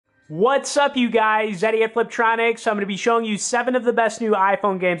What's up, you guys? Eddie at Fliptronics. I'm going to be showing you 7 of the best new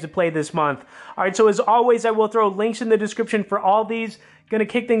iPhone games to play this month. Alright, so as always, I will throw links in the description for all these. Gonna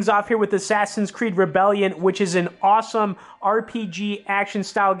kick things off here with Assassin's Creed Rebellion, which is an awesome RPG action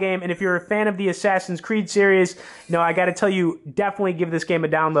style game. And if you're a fan of the Assassin's Creed series, I gotta tell you, definitely give this game a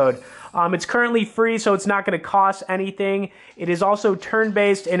download. It's currently free, so it's not gonna cost anything. It is also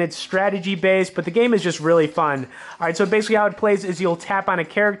turn-based and it's strategy-based, but the game is just really fun. Alright, so basically how it plays is you'll tap on a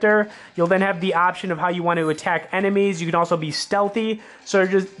character, you'll then have the option of how you want to attack enemies. You can also be stealthy, so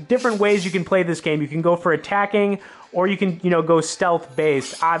there's just different ways you can play this game. You can go for attacking, or you can, go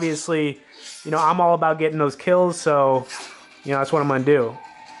stealth-based. Obviously, I'm all about getting those kills, so, that's what I'm gonna do.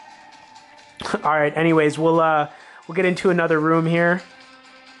 All right, anyways, we'll get into another room here.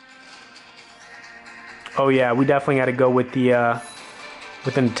 Oh yeah, we definitely got to go with the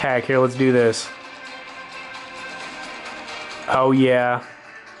with an attack here. Let's do this. Oh yeah.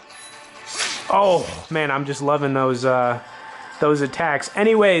 Oh man, I'm just loving those attacks.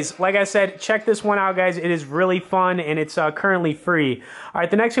 Anyways, like I said, check this one out, guys. It is really fun, and it's currently free. All right,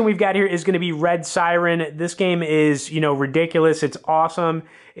 the next thing we've got here is going to be Red Siren. This game is, ridiculous. It's awesome.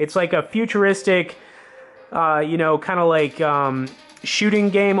 It's like a futuristic, kind of like shooting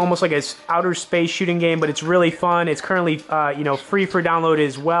game, almost like an outer space shooting game, but it's really fun. It's currently, free for download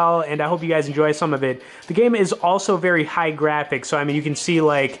as well, and I hope you guys enjoy some of it. The game is also very high graphics, so I mean, you can see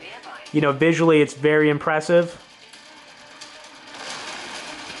like, visually it's very impressive.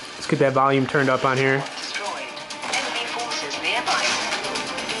 Let's get that volume turned up on here. Destroyed. Enemy forces nearby.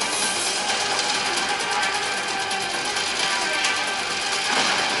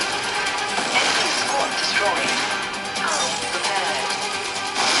 Enemy squad destroyed. Hull repaired.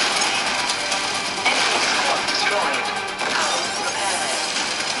 Enemy squad destroyed. Hull repaired.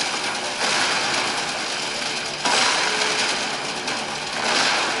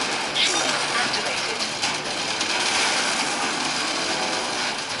 Shield activated.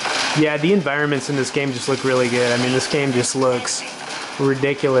 Yeah, the environments in this game just look really good. I mean, this game just looks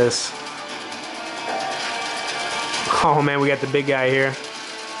ridiculous. Oh man, we got the big guy here.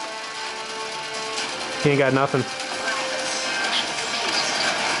 He ain't got nothing.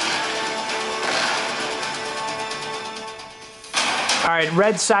 Alright,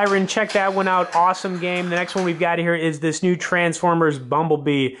 Red Siren, check that one out. Awesome game. The next one we've got here is this new Transformers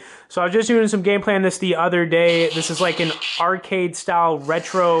Bumblebee. So I was just doing some gameplay on this the other day. This is like an arcade-style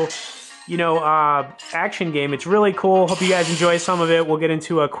retro, action game. It's really cool. Hope you guys enjoy some of it. We'll get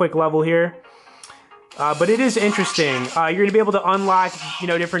into a quick level here. But it is interesting. You're going to be able to unlock,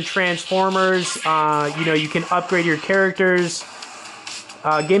 different Transformers. You can upgrade your characters.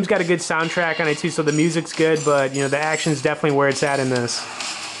 Game's got a good soundtrack on it too, so the music's good, but the action's definitely where it's at in this.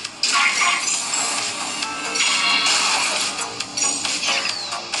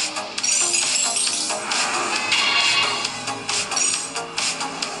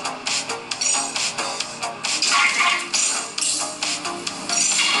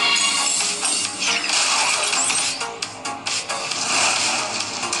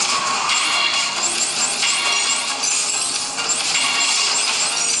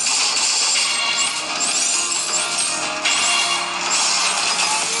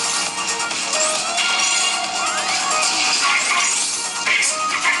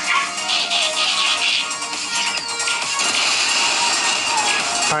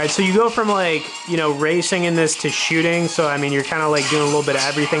 Alright, so you go from like, racing in this to shooting, so I mean, you're kind of like doing a little bit of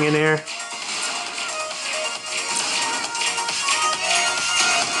everything in there.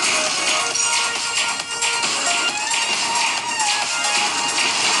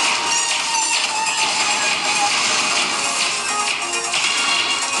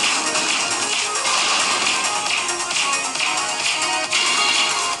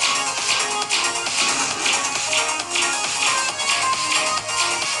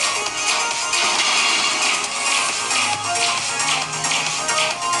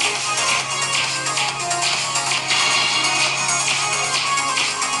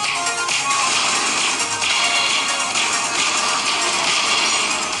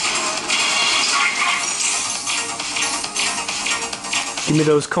 Give me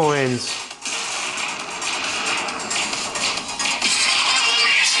those coins.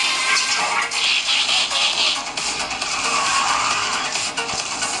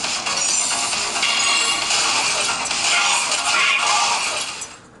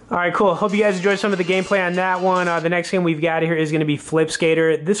 Alright, cool. Hope you guys enjoyed some of the gameplay on that one. The next game we've got here is going to be Flip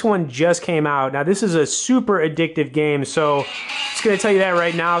Skater. This one just came out. Now, this is a super addictive game, so just going to tell you that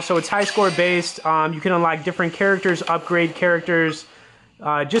right now. So it's high score based. You can unlock different characters, upgrade characters.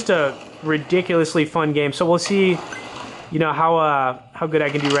 Just a ridiculously fun game. So we'll see you know how good I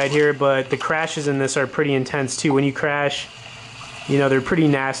can do right here, but the crashes in this are pretty intense too. When you crash, you know, they're pretty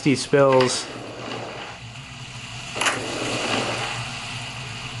nasty spills.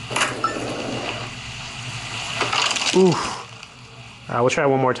 Oof. We'll try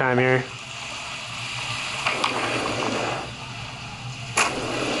one more time here.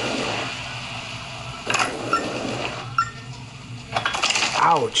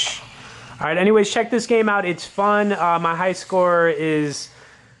 Ouch. All right, anyways, check this game out. It's fun. My high score is,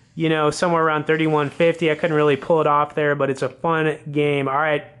 you know, somewhere around 3150. I couldn't really pull it off there, but it's a fun game. All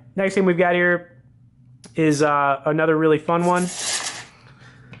right, next thing we've got here is another really fun one.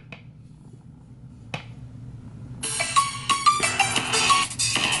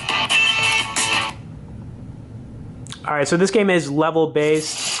 All right, so this game is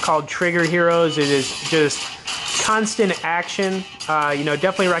level-based. It's called Sega Heroes. It is just constant action. You know,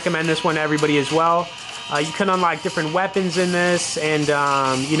 definitely recommend this one to everybody as well. You can unlock different weapons in this, and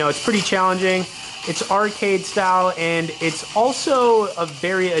you know, it's pretty challenging. It's arcade style, and it's also a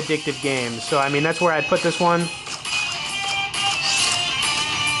very addictive game. So, I mean, that's where I'd put this one.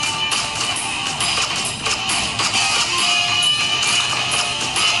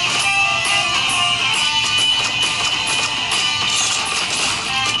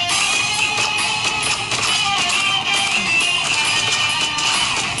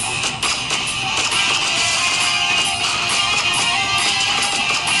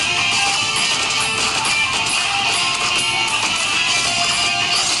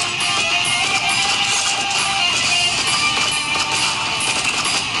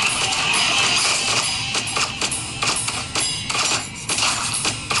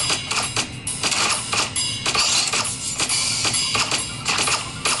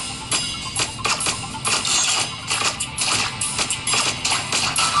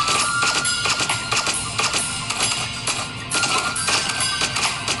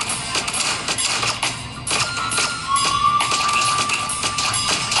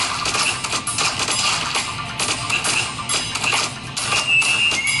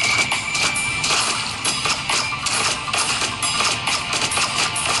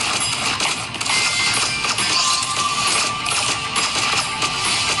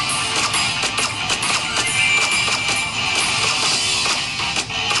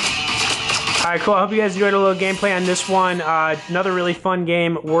 All right, cool. I hope you guys enjoyed a little gameplay on this one. Another really fun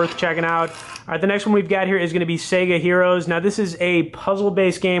game, worth checking out. All right, the next one we've got here is going to be Sega Heroes. Now, this is a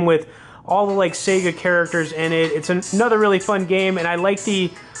puzzle-based game with all the like Sega characters in it. It's another really fun game, and I like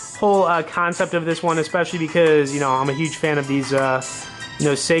the whole concept of this one, especially because, you know, I'm a huge fan of these, you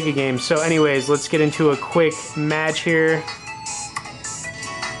know, Sega games. So, anyways, let's get into a quick match here.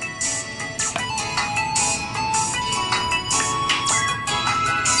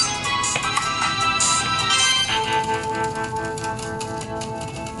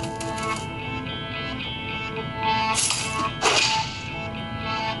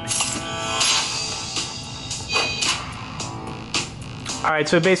 Alright,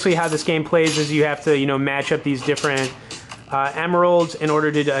 so basically how this game plays is you have to, you know, match up these different emeralds in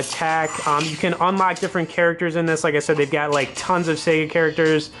order to attack. You can unlock different characters in this. Like I said, they've got like tons of Sega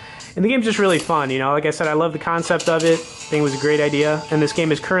characters. And the game's just really fun, you know. Like I said, I love the concept of it. I think it was a great idea. And this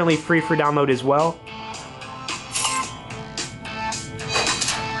game is currently free for download as well.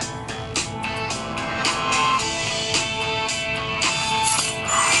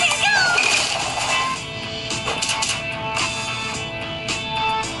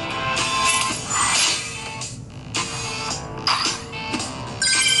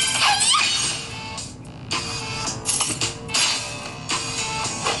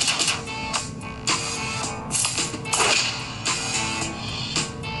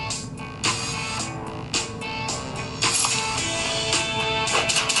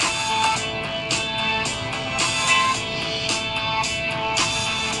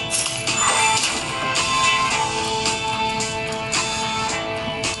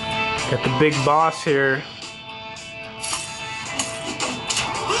 Got the big boss here.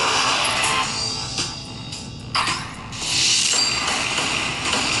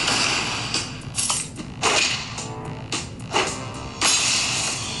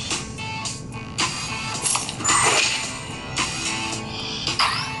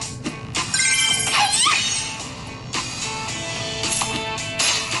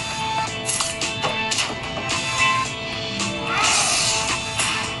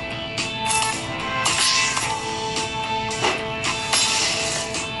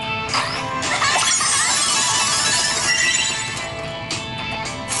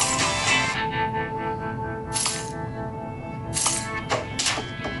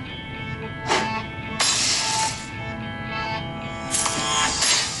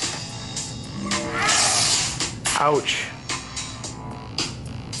 Ouch.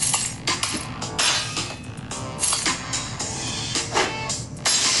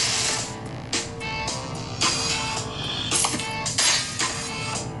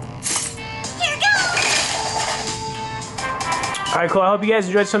 Alright, cool. I hope you guys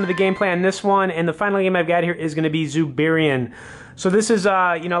enjoyed some of the gameplay on this one. And the final game I've got here is going to be Zuberion. So this is,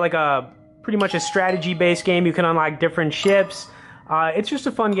 you know, like a pretty much a strategy-based game. You can unlock different ships. It's just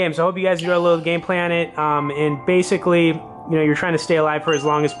a fun game, so I hope you guys enjoy a little gameplay on it. And basically, you know, you're trying to stay alive for as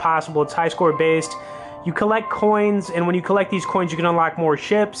long as possible. It's high score based. You collect coins, and when you collect these coins, you can unlock more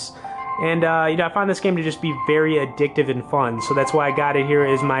ships. And, you know, I found this game to just be very addictive and fun, so that's why I got it here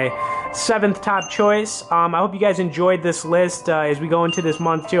as my 7th top choice. I hope you guys enjoyed this list as we go into this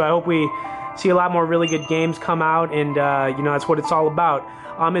month, too. I hope we see a lot more really good games come out, and, you know, that's what it's all about.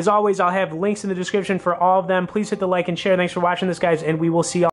 As always, I'll have links in the description for all of them. Please hit the like and share. Thanks for watching this, guys, and we will see y'all.